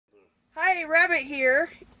Hi, Rabbit here.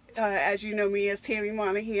 As you know me as Tammy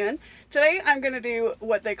Monahan. Today I'm going to do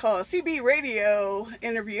what they call a CB radio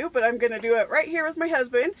interview, but I'm going to do it right here with my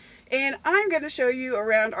husband, and I'm going to show you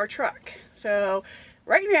around our truck. So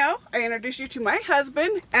right now I introduce you to my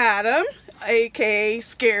husband, Adam, aka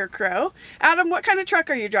Scarecrow. Adam, what kind of truck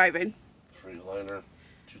are you driving? Freightliner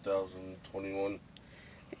 2021.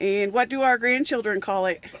 And what do our grandchildren call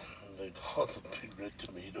it? They call it the big red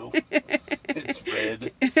tomato. It's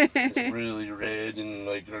red. It's really red, and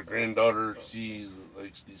like our granddaughter, she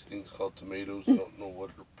likes these things called tomatoes. I don't know what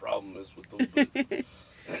her problem is with them. But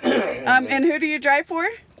and who do you drive for?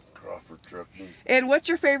 Crawford Trucking. And what's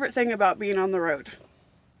your favorite thing about being on the road?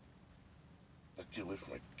 I get away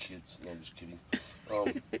from my kids. No, I'm just kidding.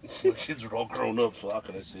 My kids are all grown up, so how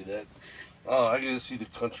can I say that? I get to see the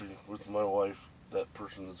country with my wife. That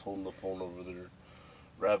person that's holding the phone over there,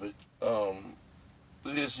 Rabbit.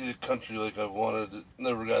 I get to see the country like I wanted.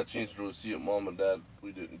 Never got a chance to really see it. Mom and Dad,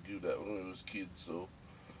 we didn't do that when we was kids. So,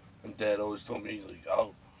 and Dad always told me, he's like,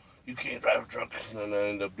 "Oh, you can't drive a truck," and I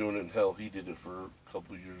ended up doing it. In hell, he did it for a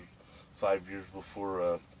couple of years, 5 years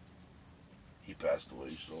before he passed away.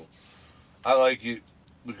 So, I like it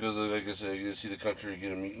because, like I said, I get to see the country, get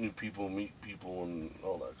to meet new people, meet people, and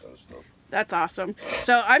all that kind of stuff. That's awesome.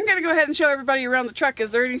 So I'm going to go ahead and show everybody around the truck.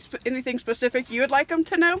 Is there anything specific you would like them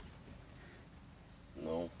to know?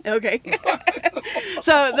 No. Okay.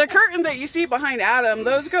 So the curtain that you see behind Adam,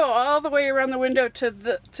 those go all the way around the window to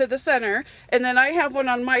the center, and then I have one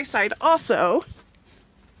on my side also.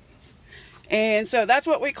 And so that's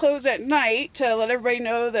what we close at night to let everybody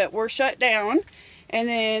know that we're shut down. And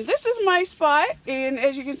then this is my spot, and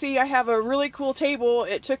as you can see, I have a really cool table.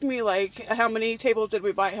 It took me like, how many tables did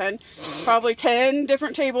we buy, hun? Probably 10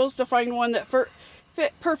 different tables to find one that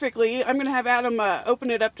fit perfectly. I'm going to have Adam open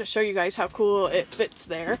it up to show you guys how cool it fits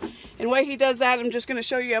there. And while he does that, I'm just going to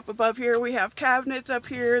show you up above here. We have cabinets up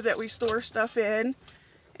here that we store stuff in.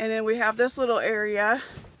 And then we have this little area.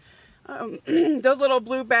 Those little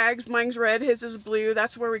blue bags, mine's red, his is blue,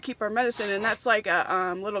 that's where we keep our medicine, and that's like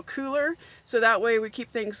a little cooler, so that way we keep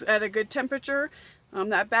things at a good temperature.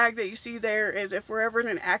 That bag that you see there is if we're ever in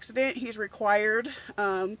an accident, he's required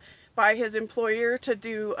by his employer to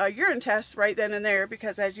do a urine test right then and there,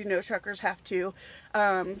 because as you know, truckers have to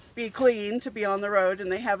be clean to be on the road,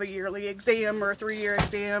 and they have a yearly exam or a 3-year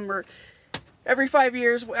exam or every 5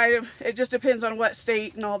 years. It just depends on what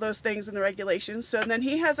state and all those things and the regulations. So then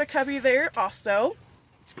he has a cubby there also.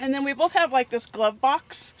 And then we both have like this glove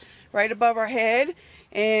box right above our head.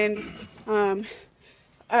 And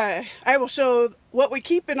I will show what we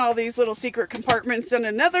keep in all these little secret compartments in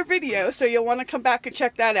another video. So you'll want to come back and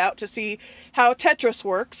check that out to see how Tetris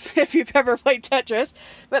works if you've ever played Tetris.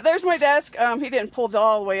 But there's my desk. He didn't pull it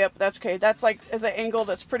all the way up. That's okay. That's like the angle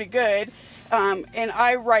that's pretty good. And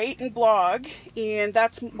I write and blog, and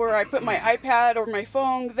that's where I put my iPad or my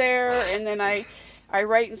phone there, and then I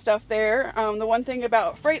write and stuff there. The one thing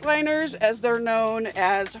about Freightliners, as they're known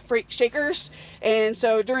as freight shakers, and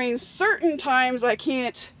so during certain times I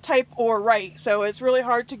can't type or write, so it's really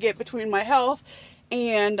hard to get between my health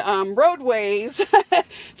and roadways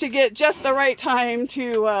to get just the right time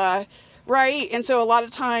to write. And so a lot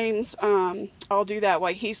of times I'll do that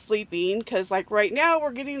while he's sleeping, because like right now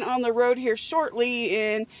we're getting on the road here shortly,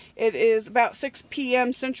 and it is about 6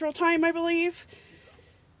 p.m. Central Time, I believe.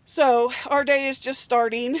 So our day is just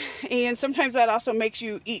starting, and sometimes that also makes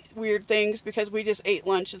you eat weird things because we just ate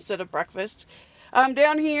lunch instead of breakfast.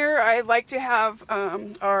 Down here I like to have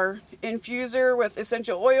our infuser with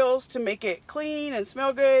essential oils to make it clean and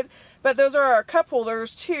smell good, but those are our cup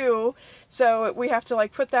holders too, so we have to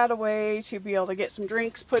like put that away to be able to get some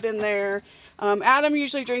drinks put in there. Adam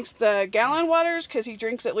usually drinks the gallon waters because he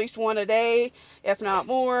drinks at least one a day, if not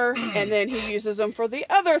more, and then he uses them for the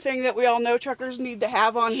other thing that we all know truckers need to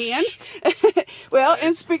have on hand. Well,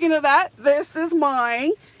 and speaking of that, this is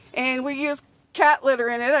mine, and we use cat litter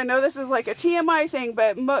in it. I know this is like a TMI thing,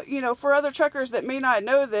 but you know, for other truckers that may not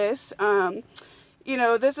know this, you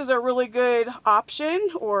know, this is a really good option,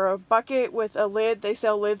 or a bucket with a lid. They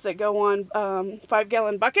sell lids that go on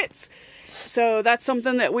 5-gallon buckets. So that's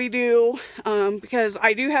something that we do because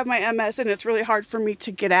I do have my MS and it's really hard for me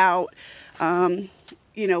to get out.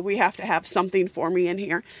 You know, we have to have something for me in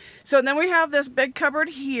here. So then we have this big cupboard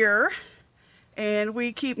here, and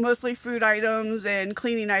we keep mostly food items and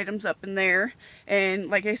cleaning items up in there. And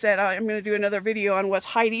like I said, I'm going to do another video on what's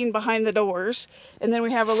hiding behind the doors. And then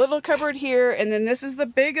we have a little cupboard here, and then this is the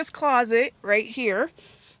biggest closet right here.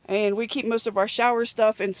 And we keep most of our shower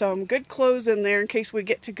stuff and some good clothes in there in case we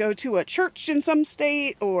get to go to a church in some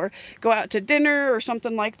state or go out to dinner or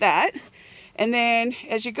something like that. And then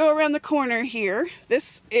as you go around the corner here,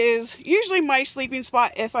 this is usually my sleeping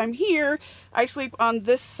spot. If I'm here, I sleep on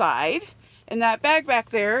this side. And that bag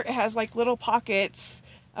back there, it has like little pockets.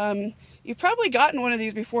 You've probably gotten one of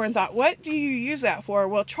these before and thought, what do you use that for?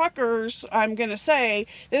 Well, truckers, I'm going to say,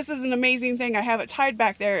 this is an amazing thing. I have it tied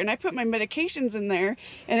back there, and I put my medications in there.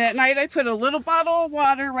 And at night, I put a little bottle of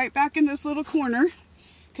water right back in this little corner,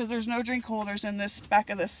 because there's no drink holders in this back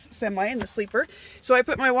of this semi, in the sleeper. So I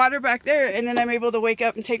put my water back there, and then I'm able to wake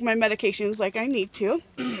up and take my medications like I need to.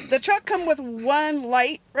 The truck comes with one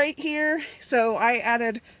light right here, so I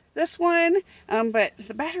added this one, but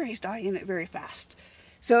the batteries die in it very fast.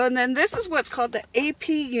 So, and then this is what's called the AP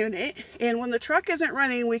unit, and when the truck isn't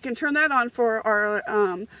running, we can turn that on for our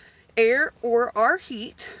air or our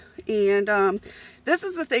heat. And this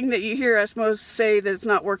is the thing that you hear us most say that it's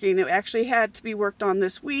not working. It actually had to be worked on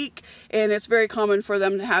this week, and it's very common for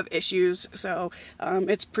them to have issues. So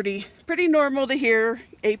it's pretty normal to hear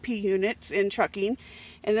AP units in trucking.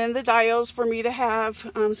 And then the dials for me to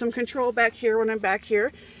have some control back here when I'm back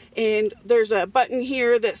here. And there's a button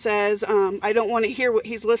here that says I don't want to hear what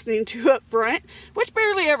he's listening to up front, which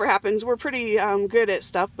barely ever happens. We're pretty good at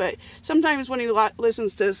stuff, but sometimes when he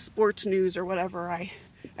listens to sports news or whatever, I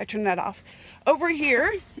turn that off. Over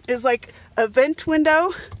here is like a vent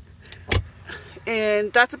window,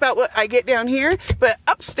 and that's about what I get down here. But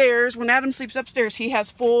upstairs, when Adam sleeps upstairs, he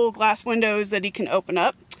has full glass windows that he can open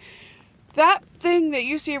up. That thing that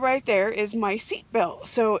you see right there is my seat belt.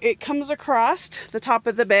 So it comes across the top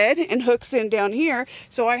of the bed and hooks in down here.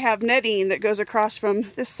 So I have netting that goes across from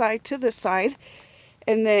this side to this side,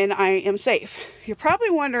 and then I am safe. You're probably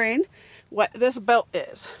wondering what this belt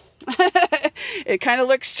is. It kind of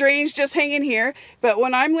looks strange just hanging here, but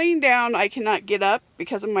when I'm laying down, I cannot get up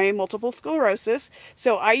because of my multiple sclerosis.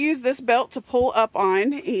 So I use this belt to pull up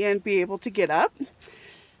on and be able to get up.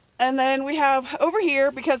 And then we have over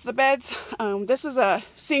here, because the beds, this is a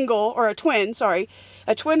single, or a twin, sorry,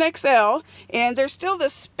 a twin XL, and there's still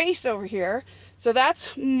this space over here. So that's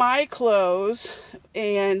my clothes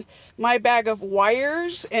and my bag of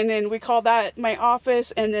wires, and then we call that my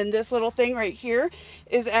office. And then this little thing right here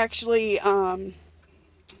is actually,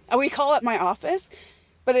 we call it my office,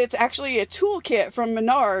 but it's actually a toolkit from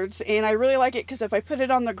Menards, and I really like it because if I put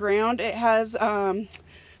it on the ground, it has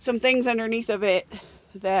some things underneath of it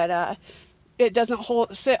that it doesn't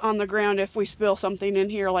sit on the ground if we spill something in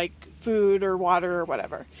here, like food or water or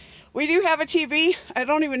whatever. We do have a TV. I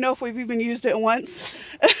don't even know if we've even used it once.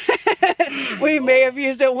 We may have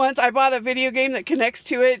used it once. I bought a video game that connects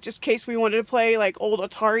to it just in case we wanted to play like old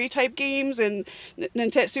Atari type games and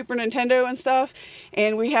Super Nintendo and stuff,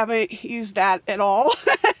 and we haven't used that at all.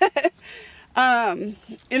 And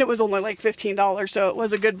it was only like $15, so it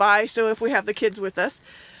was a good buy. So if we have the kids with us.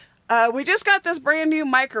 We just got this brand new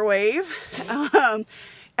microwave.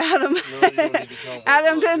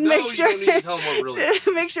 Adam didn't make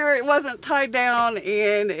sure it wasn't tied down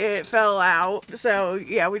and it fell out. So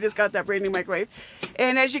yeah, we just got that brand new microwave.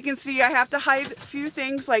 And as you can see, I have to hide a few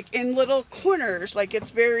things like in little corners. Like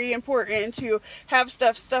it's very important to have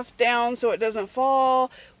stuff stuffed down so it doesn't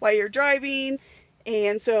fall while you're driving.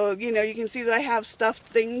 And so, you know, you can see that I have stuffed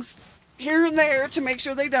things here and there to make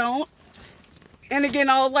sure they don't. And again,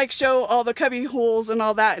 I'll like show all the cubby holes and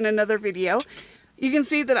all that in another video. You can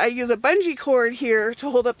see that I use a bungee cord here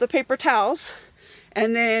to hold up the paper towels.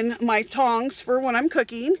 And then my tongs for when I'm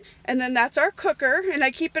cooking. And then that's our cooker. And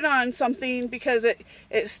I keep it on something because it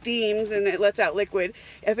steams and it lets out liquid.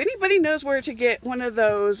 If anybody knows where to get one of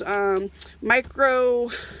those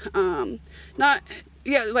micro,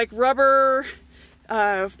 like rubber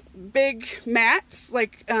big mats,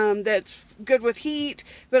 like that's good with heat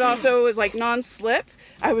but also is like non-slip,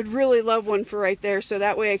 I would really love one for right there, so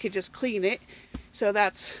that way I could just clean it. So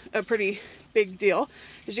that's a pretty big deal.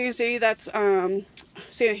 As you can see, that's hand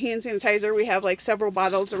sanitizer. We have like several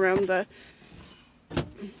bottles around the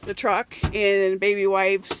truck, and baby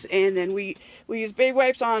wipes, and then we use baby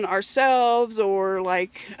wipes on ourselves or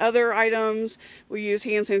like other items. We use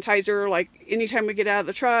hand sanitizer like anytime we get out of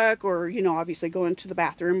the truck, or you know, obviously going to the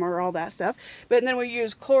bathroom or all that stuff. But then we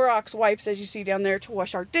use Clorox wipes, as you see down there, to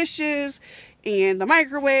wash our dishes and the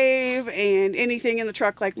microwave and anything in the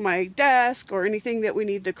truck like my desk or anything that we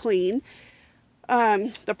need to clean.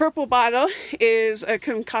 The purple bottle is a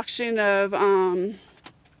concoction of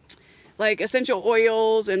like essential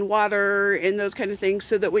oils and water and those kind of things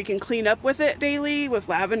so that we can clean up with it daily with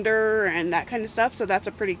lavender and that kind of stuff. So that's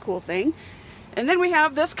a pretty cool thing. And then we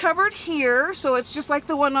have this cupboard here, so it's just like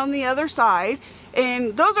the one on the other side.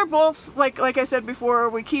 And those are both, like I said before,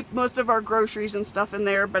 we keep most of our groceries and stuff in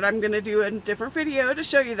there, but I'm going to do a different video to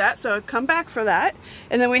show you that, so come back for that.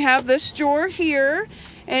 And then we have this drawer here,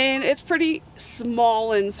 and it's pretty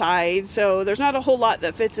small inside, so there's not a whole lot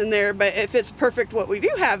that fits in there, but it fits perfect what we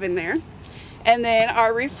do have in there. And then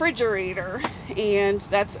our refrigerator, and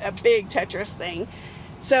that's a big Tetris thing.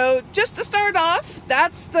 So just to start off,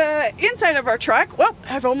 that's the inside of our truck. Well,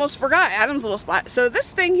 I've almost forgot Adam's little spot. So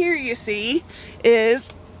this thing here you see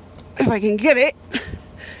is, if I can get it,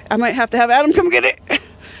 I might have to have Adam come get it.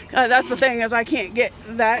 That's the thing, is I can't get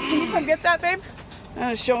that. Can you come get that, babe? I'm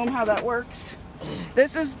gonna show him how that works.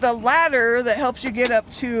 This is the ladder that helps you get up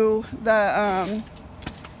to the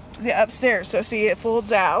upstairs. So see, it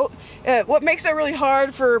folds out. What makes it really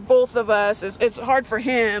hard for both of us is it's hard for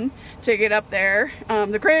him to get up there.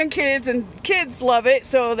 The grandkids and kids love it,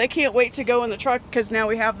 so they can't wait to go in the truck because now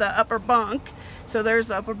we have the upper bunk. So there's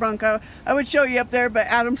the upper bunk. I would show you up there, but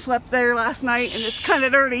Adam slept there last night and it's kind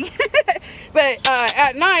of dirty. But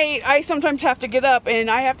at night, I sometimes have to get up and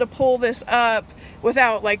I have to pull this up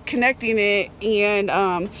without like connecting it,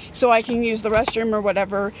 and so I can use the restroom or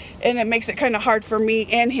whatever, and it makes it kind of hard for me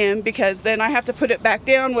and him because then I have to put it back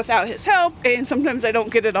down without his help, and sometimes I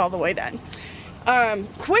don't get it all the way done.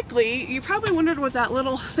 Quickly, you probably wondered what that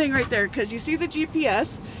little thing right there, because you see the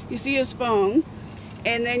GPS, you see his phone,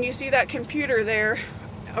 and then you see that computer there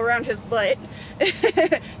around his butt.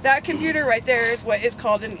 That computer right there is what is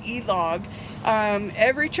called an e-log.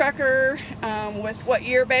 Every trucker with what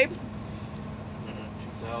year, babe?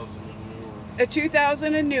 2000 and newer. A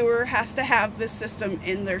 2000 and newer has to have this system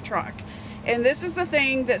in their truck. And this is the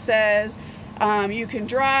thing that says you can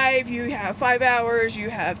drive, you have 5 hours, you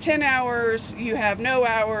have 10 hours, you have no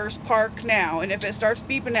hours, park now. And if it starts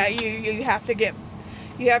beeping at you, you have to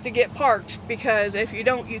get parked, because if you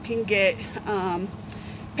don't, you can get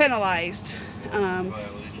penalized.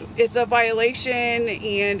 It's a violation,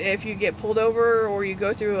 and if you get pulled over or you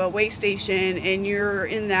go through a weigh station and you're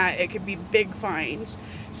in that, it could be big fines.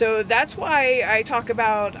 So that's why I talk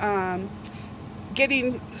about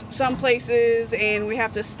getting some places and we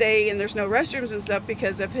have to stay and there's no restrooms and stuff,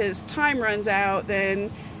 because if his time runs out,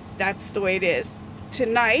 then that's the way it is.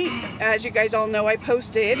 Tonight, as you guys all know, I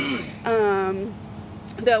posted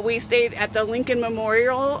that we stayed at the Lincoln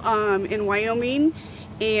Memorial in Wyoming,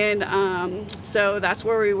 and so that's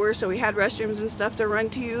where we were, so we had restrooms and stuff to run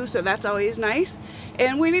to, so that's always nice.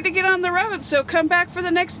 And we need to get on the road, so come back for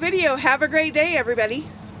the next video. Have a great day, everybody.